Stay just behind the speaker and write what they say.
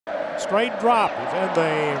straight drop. He's in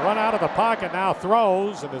the run out of the pocket now,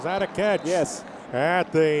 throws, and is that a catch? Yes.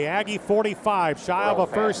 At the Aggie 45, shy of a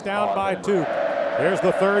first down by 2. Here's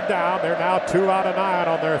the third down. They're now 2 out of 9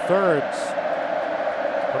 on their thirds.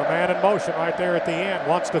 Put a man in motion right there at the end.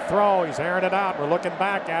 Wants to throw. He's airing it out. We're looking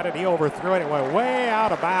back at it. He overthrew it. It went way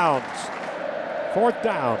out of bounds. 4th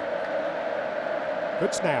down.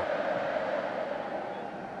 Good snap.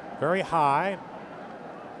 Very high.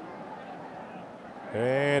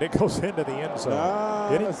 And it goes into the end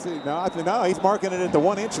zone. Did it? No, he's marking it at the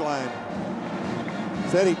 1-inch line.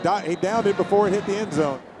 Said he downed it before it hit the end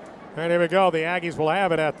zone. And here we go. The Aggies will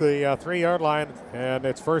have it at the 3-yard line, and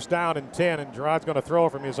it's first down and 10. And Gerard's going to throw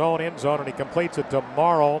from his own end zone, and he completes it to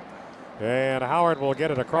Morrow. And Howard will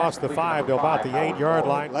get it across the 5 to about the 8-yard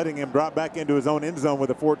line. Letting him drop back into his own end zone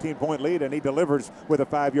with a 14-point lead, and he delivers with a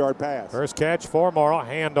 5-yard pass. First catch for Morrow.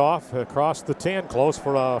 Handoff across the 10, close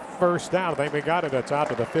for a first down. I think we got it. It's out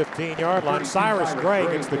to the 15-yard line. Cyrus Gray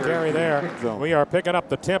gets the carry there. We are picking up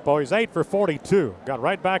the tempo. He's 8 for 42. Got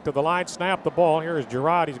right back to the line, snapped the ball. Here's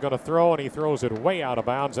Gerard. He's going to throw, and he throws it way out of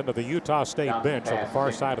bounds into the Utah State bench on the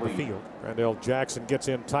far side of the field. Randall Jackson gets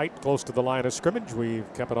in tight, close to the line of scrimmage. We've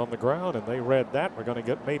kept it on the ground, and they read that. We're going to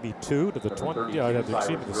get maybe 2 to the 20, the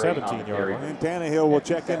 17-yard line. And Tannehill will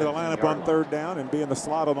check into the lineup on 3rd down and be in the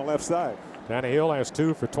slot on the left side. Tannehill has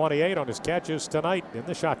 2 for 28 on his catches tonight in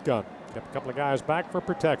the shotgun. Kept a couple of guys back for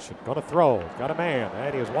protection. Going to throw. Got a man.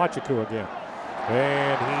 That is Wachiku again.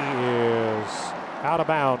 And he is out of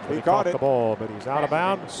bounds. He caught the ball, but he's out of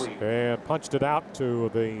bounds and punched it out to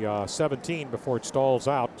the 17 before it stalls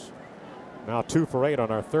out. Now 2 for 8 on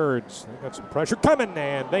our thirds. They got some pressure coming,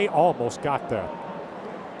 and they almost got that.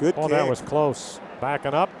 Good kick. That was close.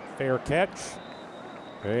 Backing up, fair catch.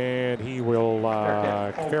 And he will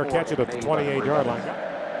fair catch it at the 28-yard line.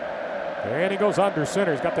 And he goes under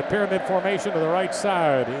center. He's got the pyramid formation to the right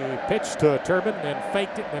side. He pitched to Turbin, then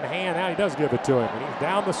faked it, and then hand out. He does give it to him. And he's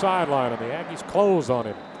down the sideline, and the Aggies close on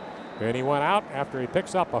him. And he went out after he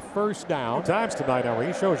picks up a first down. Times tonight now where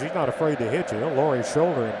he shows he's not afraid to hit you. He'll lower his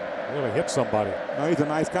shoulder and really hit somebody. No, he's a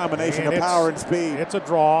nice combination of power and speed. It's a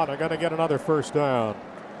draw, and they're going to get another first down.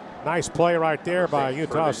 Nice play right there by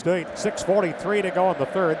Utah State. 6:43 to go in the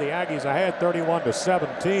third. The Aggies ahead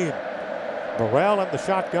 31-17. Burrell in the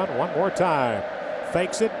shotgun one more time.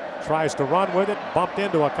 Fakes it, tries to run with it, bumped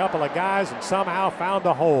into a couple of guys and somehow found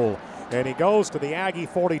a hole. And he goes to the Aggie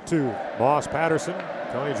 42. Moss Patterson,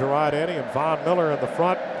 Tony Girardetti, and Von Miller in the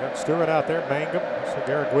front. Got Stewart out there, Mangum, so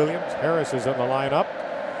Derek Williams. Harris is in the lineup.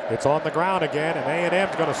 It's on the ground again, and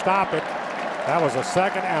A&M's going to stop it. That was a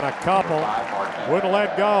second and a couple. Wouldn't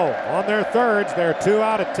let go. On their thirds, they're 2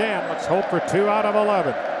 out of 10. Let's hope for 2 out of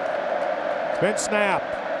 11. Spin snap.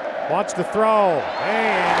 Wants to throw.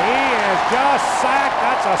 And he is just sacked.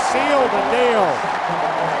 That's a seal the deal.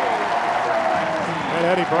 And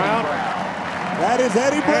Eddie Brown. That is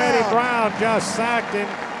Eddie Brown. Eddie Brown just sacked him.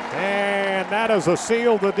 And that is a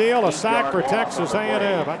seal the deal. A sack for Texas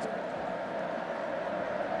A&M.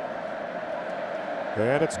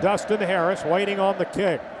 And it's Dustin Harris waiting on the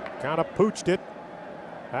kick. Kind of pooched it.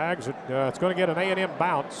 Ags, it's going to get an A&M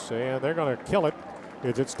bounce, and they're going to kill it.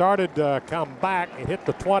 As it started to come back, it hit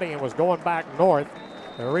the 20 and was going back north.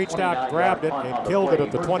 They reached out, grabbed it, and killed it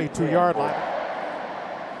at the 22-yard line.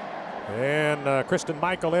 And Kristen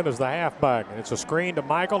Michael in as the halfback. And it's a screen to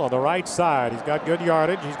Michael on the right side. He's got good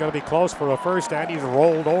yardage. He's going to be close for a first down. He's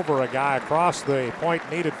rolled over a guy across the point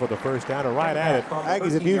needed for the first down and right at it.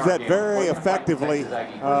 Aggies have used that very effectively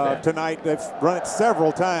tonight. They've run it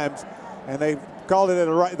several times, and they've called it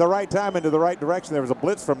at the right time into the right direction. There was a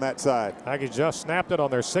blitz from that side. Aggies just snapped it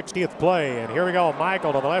on their 60th play. And here we go.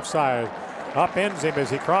 Michael to the left side. Upends him as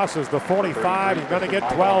he crosses the 45. He's going to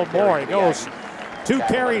get 12 more. He goes 2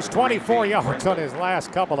 carries, 24 yards on his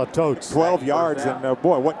last couple of totes. 12 yards, and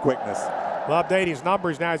boy, what quickness. We'll update his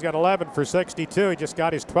numbers now. He's got 11 for 62. He just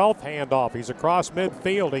got his 12th handoff. He's across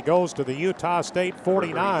midfield. He goes to the Utah State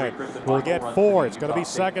 49. We'll get 4. It's going to be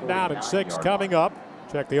second down and 6 coming up.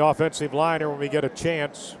 Check the offensive line here when we get a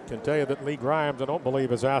chance. Can tell you that Lee Grimes, I don't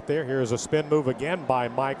believe, is out there. Here's a spin move again by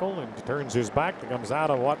Michael, and he turns his back. He comes out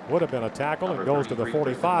of what would have been a tackle and goes to the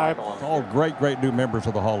 45. All great new members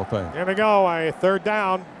of the Hall of Fame. Here we go, a third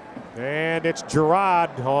down. And it's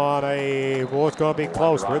Gerard on a, well, it's going to be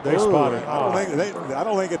close. Where'd they spot it? I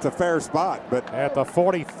don't think it's a fair spot, but at the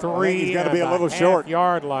 43, he's got to be a little short.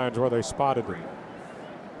 Yard lines where they spotted it.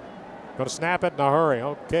 Going to snap it in a hurry.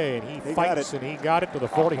 Okay, and he fights, and he got it to the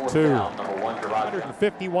 42.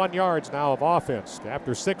 151 yards now of offense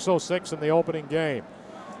after 6:06 in the opening game.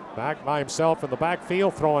 Back by himself in the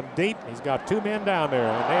backfield, throwing deep. He's got 2 men down there,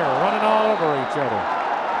 and they are running all over each other.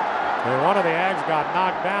 And one of the Ags got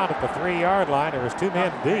knocked down at the 3-yard line. There was 2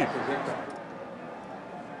 men deep.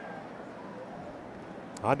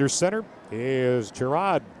 Under center is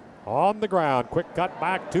Girard on the ground. Quick cut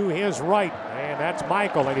back to his right. And that's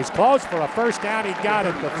Michael. And he's close for a first down. He got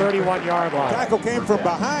it at the 31-yard line. Tackle came from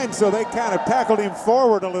behind, so they kind of tackled him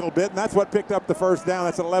forward a little bit, and that's what picked up the first down.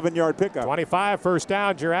 That's an 11-yard pickup. 25 first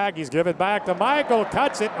down. Your Aggies give it back to Michael.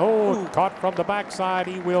 Cuts it. Oh, caught from the backside.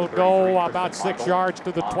 He will go about 6 yards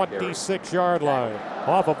to the 26-yard line.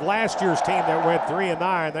 Off of last year's team that went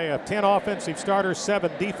 3-9, they have 10 offensive starters,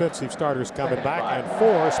 7 defensive starters coming back, and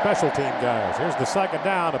 4 special team guys. Here's the second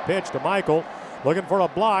down. A pitch to Michael. Looking for a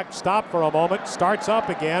block. Stop for a moment. Starts up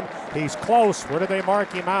again. He's close. Where did they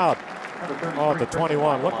mark him out? Oh, at the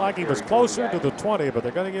 21. Looked like he was closer to the 20, but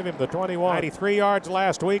they're going to give him the 21. 93 yards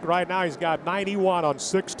last week. Right now he's got 91 on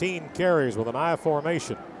 16 carries with an I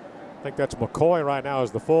formation. I think that's McCoy right now as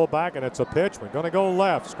the fullback, and it's a pitch. We're going to go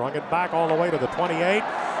left. Strung it back all the way to the 28.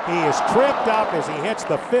 He is tripped up as he hits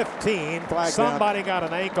the 15. Somebody got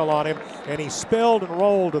an ankle on him, and he spilled and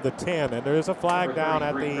rolled to the 10. And there's a flag down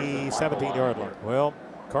at the 17-yard line. Well,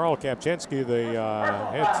 Carl Kapczynski, the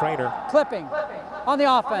head trainer. Clipping on the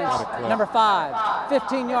offense, number 5,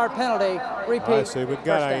 15-yard penalty, repeat. I see. We've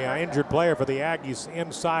got an injured player for the Aggies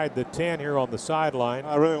inside the 10 here on the sideline.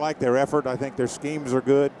 I really like their effort. I think their schemes are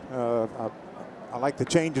good. I like the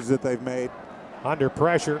changes that they've made. Under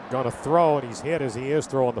pressure, going to throw, and he's hit as he is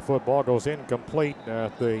throwing the football. Goes incomplete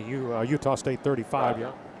at the Utah State 35.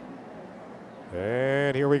 Yeah.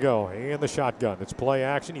 And here we go in the shotgun. It's play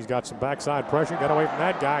action. He's got some backside pressure. Got away from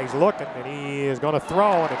that guy. He's looking, and he is going to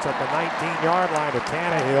throw, and it's at the 19-yard line to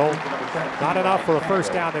Tannehill. Not enough for a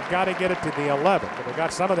first down. They've got to get it to the 11. But they've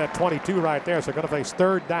got some of that 22 right there, so they're going to face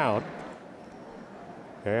third down.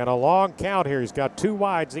 And a long count here. He's got 2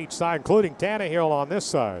 wides each side, including Tannehill on this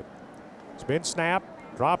side. It's been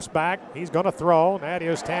snapped. Drops back. He's going to throw, and that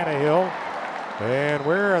is Tannehill. And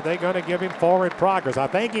where are they going to give him forward progress? I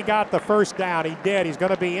think he got the first down. He did. He's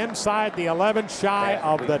going to be inside the 11, shy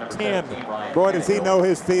of the 10. Boy, does he know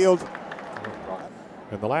his field.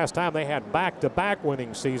 And the last time they had back-to-back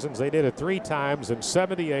winning seasons, they did it 3 times in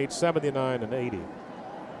 78, 79, and 80.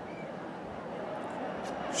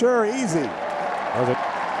 Sure, easy. Was it?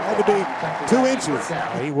 Had to be 2 inches.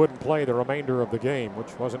 He wouldn't play the remainder of the game,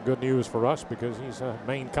 which wasn't good news for us because he's a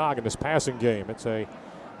main cog in this passing game. It's a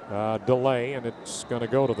delay, and it's going to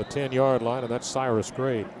go to the 10-yard line, and that's Cyrus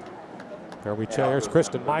Gray. There's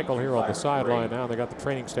Kristen Michael here on the sideline now. They got the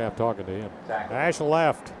training staff talking to him. Dash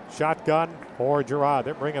left, shotgun for Girard.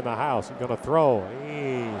 They're bringing the house. He's going to throw.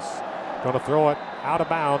 He's going to throw it out of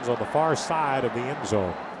bounds on the far side of the end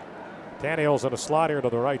zone. Tannehill's in a slot here to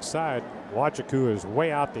the right side. Wachaku is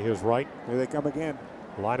way out to his right. Here they come again.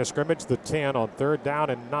 Line of scrimmage, the 10 on 3rd down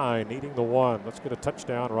and 9, needing the 1. Let's get a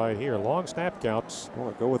touchdown right here. Long snap counts.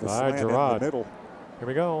 Go with a slant in the middle. Here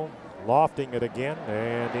we go. Lofting it again,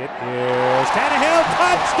 and it is Tannehill,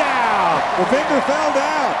 touchdown! The defender fell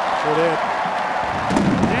down. Sure did.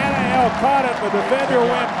 Tannehill caught it. The defender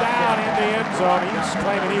went down in the end zone. He's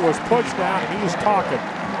claiming he was pushed down, and he's talking.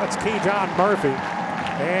 That's Keyshawn Murphy.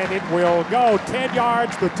 And it will go 10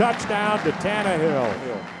 yards, the touchdown to Tannehill.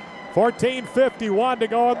 14:51 to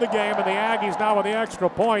go in the game, and the Aggies now with the extra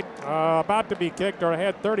point about to be kicked are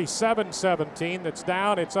ahead 37-17. It's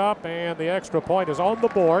down, it's up, and the extra point is on the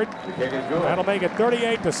board. That'll make it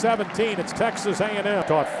 38-17. It's Texas A&M.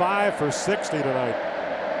 Caught 5 for 60 tonight.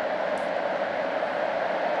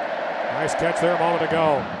 Nice catch there a moment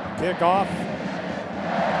ago. Kickoff.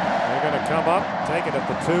 They're going to come up, take it at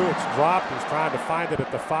the 2. It's dropped. He's trying to find it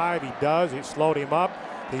at the 5. He does. He slowed him up.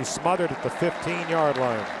 He's smothered at the 15-yard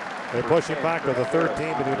line. They push him back to the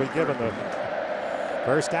 13, but he'll be given the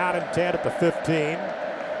first down and 10 at the 15.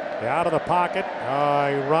 Out of the pocket.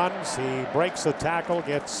 He runs. He breaks the tackle.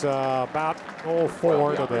 Gets about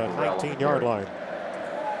 4 to the 19-yard line.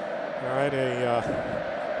 All right,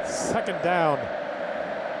 a second down.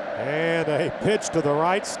 And a pitch to the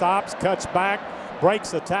right. Stops, cuts back.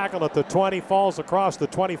 Breaks the tackle at the 20. Falls across the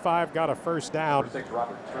 25. Got a first down.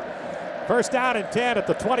 First down and 10 at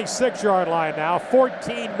the 26-yard line now.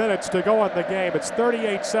 14 minutes to go in the game. It's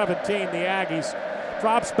 38-17. The Aggies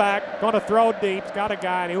drops back, going to throw deep. Got a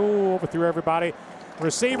guy, and he overthrew everybody.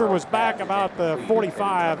 Receiver was back about the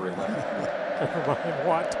 45. Never mind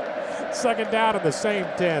what. Second down in the same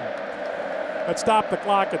 10. Let's stop the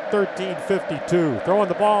clock at 13:52. Throwing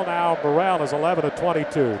the ball now, Burrell is 11 of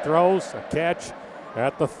 22. Throws, a catch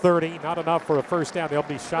at the 30. Not enough for a first down. They'll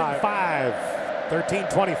be shy. 5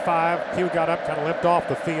 13:25. Q got up, kind of limped off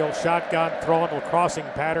the field. Shotgun, throwing a crossing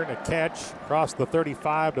pattern, a catch across the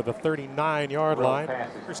 35 to the 39-yard line.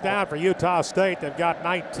 First down for Utah State. They've got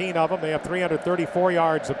 19 of them. They have 334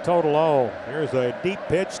 yards of total. Here's a deep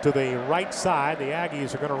pitch to the right side. The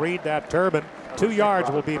Aggies are going to read that Turbin. 2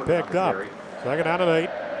 yards will be picked up. Second down and 8.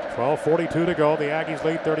 12:42 to go. The Aggies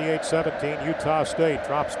lead 38-17. Utah State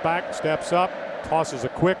drops back, steps up, tosses a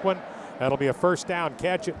quick one. That'll be a first down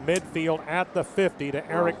catch at midfield at the 50 to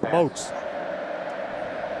Eric Moats.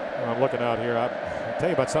 I'm looking out here. I'll tell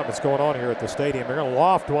you about something that's going on here at the stadium. They're going to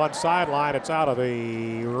loft one sideline. It's out of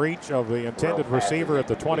the reach of the intended receiver at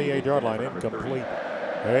the 28-yard line. Incomplete.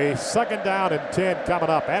 A second down and 10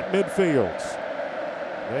 coming up at midfield.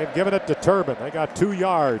 They've given it to Turbin. They got 2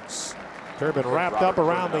 yards. Turbin wrapped up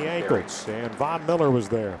around the ankles, and Von Miller was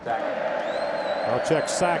there. I'll check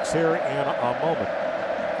sacks here in a moment.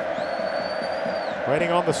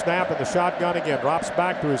 Waiting on the snap and the shotgun again. Drops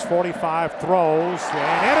back to his 45, throws,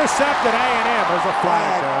 and intercepted A&M. There's a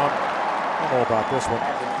flag down. I don't know about this one.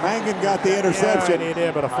 Mangan got the interception. Yeah, he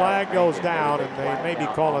did, but a flag goes down, and they may be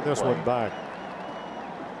calling this one back.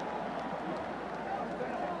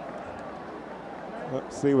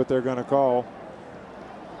 Let's see what they're going to call.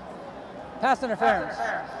 Pass interference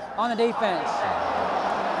on the defense.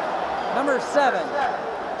 Number 7,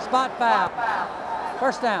 spot foul.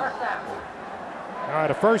 First down. All right,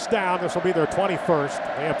 a first down. This will be their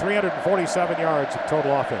 21st. They have 347 yards of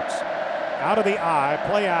total offense. Out of the eye,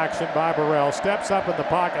 play action by Burrell. Steps up in the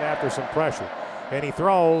pocket after some pressure. And he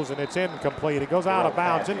throws, and it's incomplete. It goes out of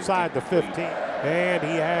bounds inside the 15. And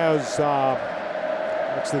he has,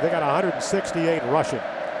 let's see, they got 168 rushing.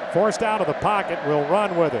 Forced out of the pocket, will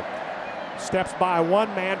run with it. Steps by one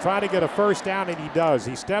man trying to get a first down, and he does.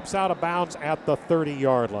 He steps out of bounds at the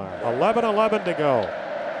 30-yard line. 11:11 to go.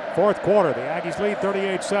 Fourth quarter, the Aggies lead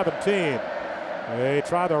 38-17. They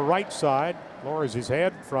try the right side, lowers his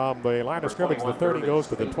head from the line of scrimmage. The 30 goes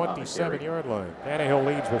to the 27-yard line. Tannehill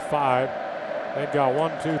leads with 5. They've got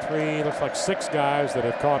 1, 2, 3, looks like 6 guys that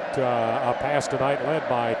have caught a pass tonight, led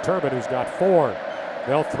by Turbin, who's got 4.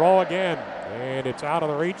 They'll throw again, and it's out of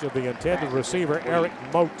the reach of the intended receiver, Eric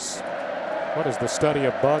Moats. What is the study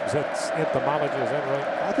of bugs? It's entomology, is that right?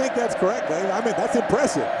 I think that's correct, Dave. I mean, that's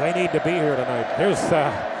impressive. They need to be here tonight. There's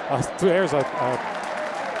a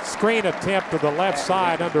screen attempt to the left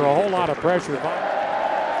side under a whole lot of pressure.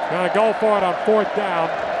 Going to go for it on fourth down.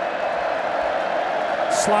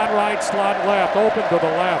 Slot right, slot left, open to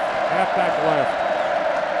the left, halfback left.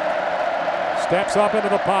 Steps up into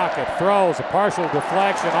the pocket, throws a partial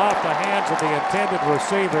deflection off the hands of the intended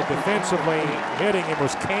receiver. Defensively hitting him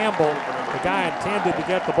was Campbell. The guy intended to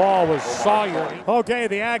get the ball was Sawyer. Okay,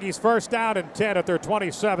 the Aggies first down and 10 at their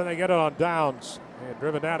 27. They get it on downs. And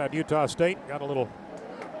driven down at Utah State. Got a little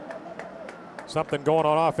something going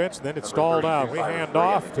on offense, and then it's stalled out. We hand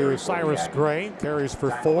off to Cyrus Gray. Carries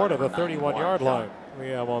for 4 to the 31-yard line. We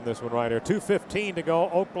have on this one right here. 2:15 to go.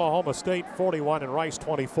 Oklahoma State 41 and Rice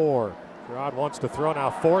 24. Gerard wants to throw now,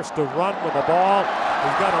 forced to run with the ball.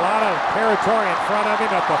 He's got a lot of territory in front of him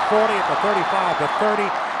at the 40, at the 35, the 30,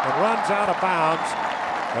 and runs out of bounds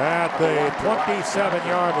at the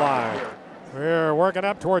 27-yard line. We're working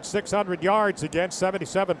up towards 600 yards again,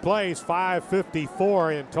 77 plays,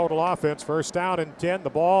 554 in total offense. First down and 10. The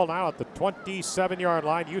ball now at the 27-yard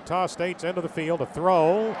line. Utah State's into the field. A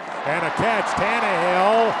throw and a catch.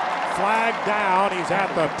 Tannehill flagged down. He's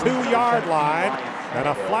at the 2-yard line. And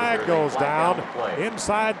a flag goes down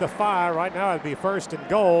inside the 5. Right now it'd be first and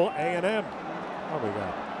goal, A&M. What do we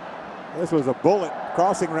got? This was a bullet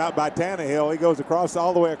crossing route by Tannehill. He goes across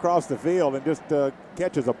all the way across the field and just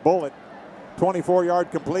catches a bullet.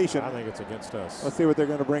 24-yard completion. I think it's against us. Let's see what they're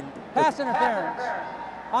going to bring. Pass interference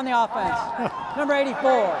on the offense. Number 84,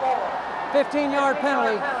 15-yard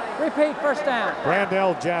penalty. Repeat, first down.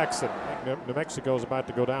 Brandell Jackson. New Mexico's about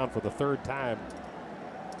to go down for the 3rd time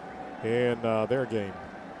in their game.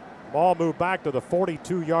 Ball moved back to the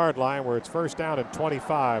 42-yard line where it's first down and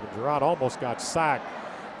 25. And Gerard almost got sacked.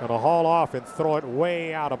 Going to haul off and throw it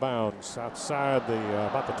way out of bounds outside the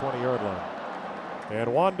about the 20-yard line.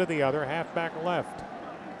 And one to the other, halfback left.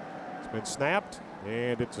 It's been snapped,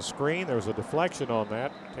 and it's a screen. There's a deflection on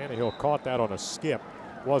that. Tannehill caught that on a skip.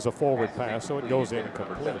 Was a forward pass, so it goes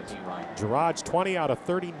incomplete. Gerard's 20 out of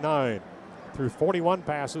 39 through 41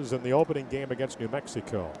 passes in the opening game against New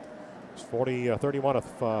Mexico. It's 31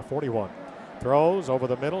 of 41. Throws over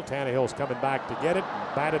the middle. Tannehill's coming back to get it.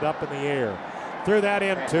 Batted up in the air. Threw that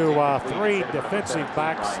into 3 defensive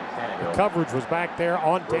backs. The coverage was back there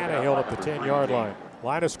on Tannehill at the 10-yard line.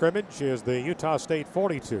 Line of scrimmage is the Utah State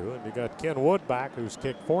 42, and you got Ken Wood back, who's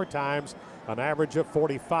kicked 4 times, an average of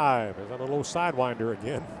 45. Is on a little sidewinder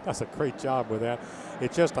again. Does a great job with that.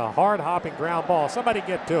 It's just a hard-hopping ground ball. Somebody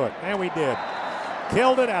get to it, and we did.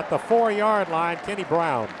 Killed it at the 4-yard line, Kenny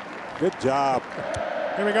Brown. Good job.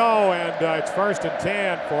 Here we go, and it's 1st and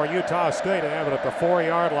 10 for Utah State. They have it at the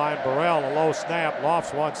 4-yard line. Burrell, a low snap,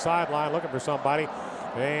 lofts one sideline, looking for somebody.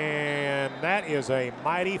 And that is a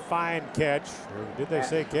mighty fine catch. Or did they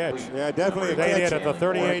say catch? Yeah, definitely a They catch. did at the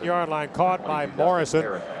 38-yard line, caught by Morrison.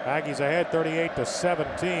 Aggies ahead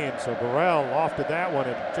 38-17. So Burrell lofted that one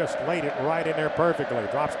and just laid it right in there perfectly.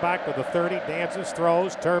 Drops back to the 30, dances,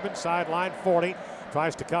 throws, Turbin, sideline 40.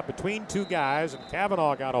 Tries to cut between 2 guys, and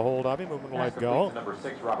Kavanaugh got a hold of him and wouldn't let go.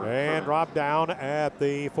 And dropped down at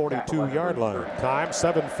the 42-yard line. Time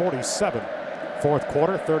 7:47. 4th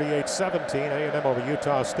quarter, 38-17, A&M over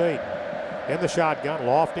Utah State. In the shotgun,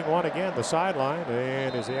 lofting one again, the sideline,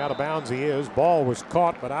 and is he out of bounds? He is. Ball was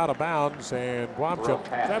caught, but out of bounds, and Guamcha,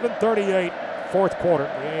 7:38, 4th quarter.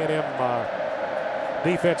 The A&M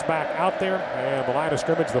defense back out there, and the line of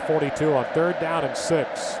scrimmage, the 42 on 3rd down and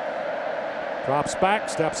 6. Drops back,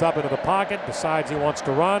 steps up into the pocket, decides he wants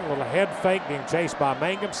to run. A little head fake, being chased by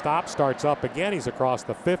Mangum. Stops, starts up again. He's across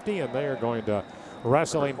the 50, and they are going to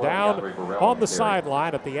wrestle him down on the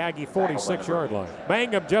sideline at the Aggie 46-yard line.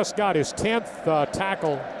 Mangum just got his 10th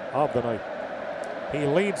tackle of the night. He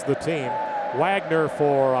leads the team. Wagner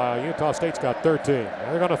for Utah State's got 13.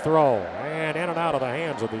 They're going to throw, and in and out of the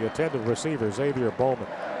hands of the intended receiver, Xavier Bowman.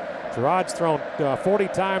 Gerard's thrown 40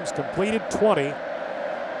 times, completed 20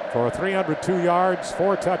 for 302 yards,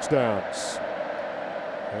 4 touchdowns.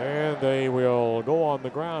 And they will go on the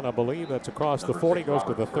ground, I believe. That's across the 40, goes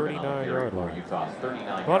to the 39-yard line.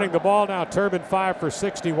 Running the ball now, Turbin 5 for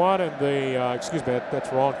 61, and the, excuse me,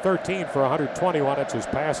 that's wrong, 13 for 121. That's his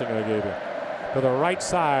passing I gave you. To the right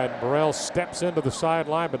side, Burrell steps into the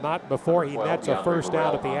sideline, but not before he nets a 1st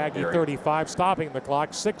down at the Aggie 35, stopping the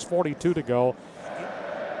clock, 6:42 to go.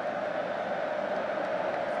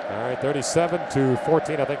 All right,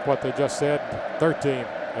 37-14, I think what they just said, 13.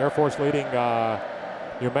 Air Force leading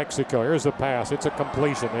New Mexico. Here's a pass. It's a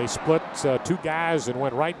completion. They split 2 guys and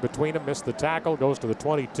went right between them. Missed the tackle. Goes to the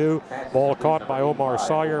 22. Ball caught by Omar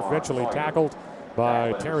Sawyer. Eventually tackled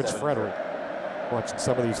by Terrence Frederick. Watching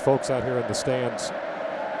some of these folks out here in the stands.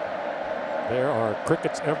 There are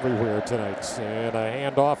crickets everywhere tonight. And a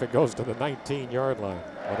handoff. It goes to the 19-yard line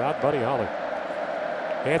without Buddy Holly.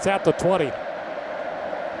 It's at the 20.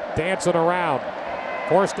 Dancing around.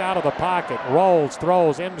 Forced out of the pocket, rolls,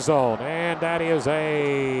 throws, end zone, and that is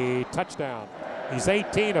a touchdown. He's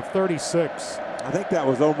 18 of 36. I think that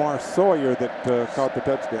was Omar Sawyer that caught the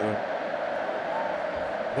touchdown.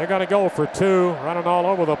 They're going to go for 2, running all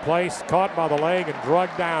over the place, caught by the leg and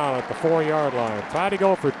drugged down at the 4-yard line. Tried to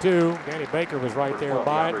go for 2. Danny Baker was right there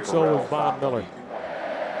by it, so was Von Miller.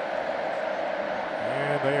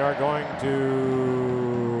 And they are going to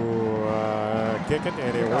kick it,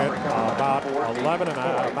 and it went about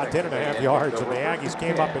 10 and a half yards, and the Aggies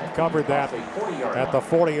came up and covered that at the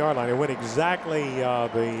 40-yard line. It went exactly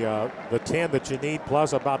the 10 that you need,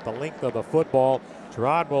 plus about the length of the football.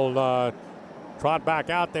 Gerard will trot back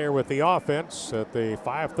out there with the offense at the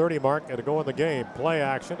 5:30 mark and to go in the game. Play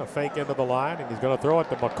action, a fake into the line, and he's going to throw it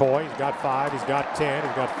to McCoy. He's got 5, he's got 10,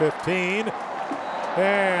 he's got 15.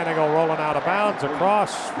 And they go rolling out of bounds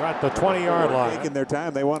across at the 20-yard line. Taking their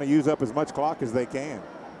time. They want to use up as much clock as they can.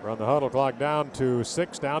 Run the huddle clock down to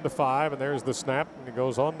 6, down to 5, and there's the snap, and it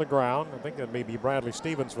goes on the ground. I think that may be Bradley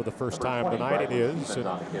Stevens for the first time tonight. It is. And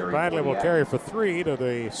Bradley will carry for 3 to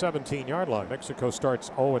the 17-yard line. Mexico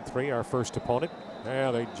starts 0-3, our first opponent.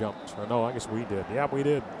 Yeah, they jumped. Or no, I guess we did. Yeah, we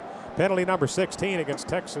did. Penalty number 16 against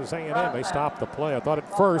Texas A&M. They stopped the play. I thought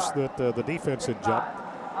at first that the defense had jumped.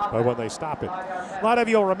 But when they stop it. A lot of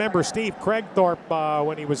you will remember Steve Craigthorpe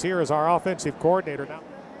when he was here as our offensive coordinator. Now,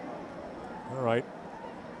 all right.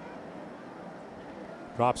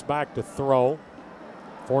 Drops back to throw.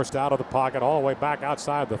 Forced out of the pocket all the way back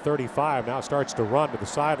outside the 35. Now starts to run to the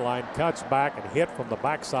sideline. Cuts back and hit from the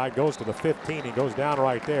backside. Goes to the 15. He goes down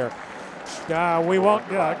right there. We won't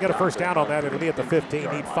get a 1st down on that. It'll be at the 15.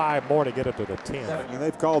 Need 5 more to get it to the 10. And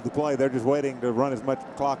they've called the play. They're just waiting to run as much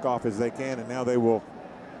clock off as they can, and now they will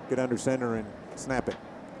get under center and snap it.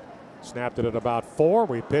 Snapped it at about 4.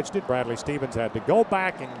 We pitched it. Bradley Stevens had to go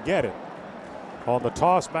back and get it. On the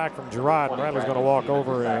toss back from Gerard. Bradley's going to walk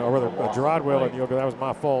over, or Gerard will, and you'll go, that was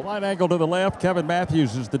my fault. Line angle to the left. Kevin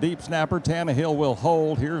Matthews is the deep snapper. Tannehill will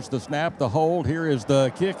hold. Here's the snap, the hold. Here is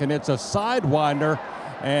the kick, and it's a sidewinder.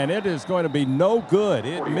 And it is going to be no good.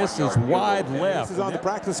 It misses wide left. This is on the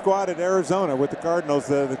practice squad at Arizona with the Cardinals,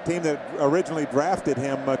 the team that originally drafted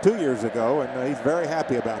him 2 years ago, and he's very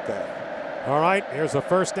happy about that. All right, here's a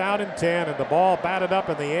first down and 10, and the ball batted up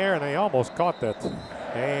in the air, and they almost caught that.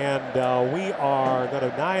 And we are going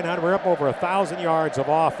to 900. We're up over 1,000 yards of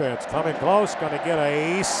offense. Coming close, going to get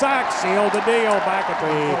a sack, seal the deal back at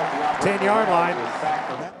the 10-yard line.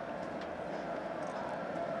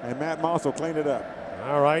 And Matt Moss will clean it up.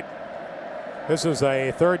 All right. This is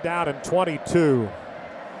a third down and 22.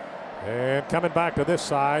 And coming back to this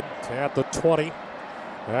side at the 20,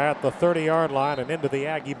 at the 30-yard line, and into the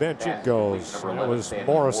Aggie bench it goes. That was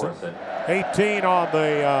Morrison. 18 on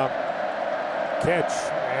the catch,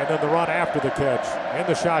 and then the run after the catch in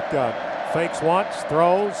the shotgun. Fakes once,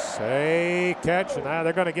 throws, a catch, and now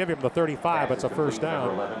they're going to give him the 35. It's a first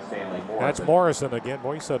down. That's Morrison again.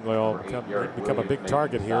 Boy, he suddenly will become a big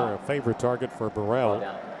target here, a favorite target for Burrell.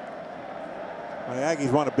 The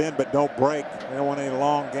Aggies want to bend but don't break. They don't want any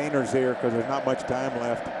long gainers here because there's not much time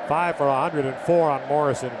left. 5 for 104 on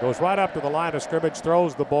Morrison. Goes right up to the line of scrimmage,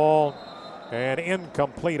 throws the ball, and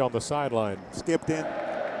incomplete on the sideline. Skipped in.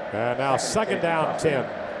 And now second down 10.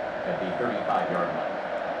 At the 35-yard line.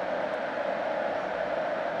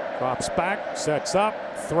 Drops back, sets up,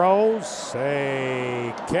 throws,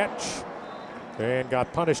 a catch, and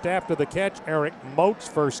got punished after the catch. Eric Moats,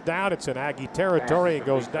 first down. It's in Aggie territory. It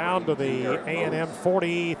goes down to the A&M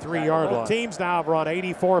 43-yard line. Teams now have run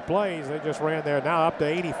 84 plays. They just ran there now up to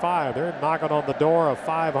 85. They're knocking on the door of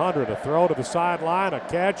 500. A throw to the sideline, a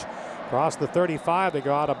catch. Across the 35, they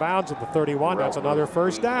go out of bounds at the 31. That's another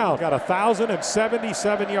first down. Got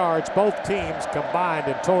 1,077 yards, both teams combined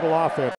in total offense.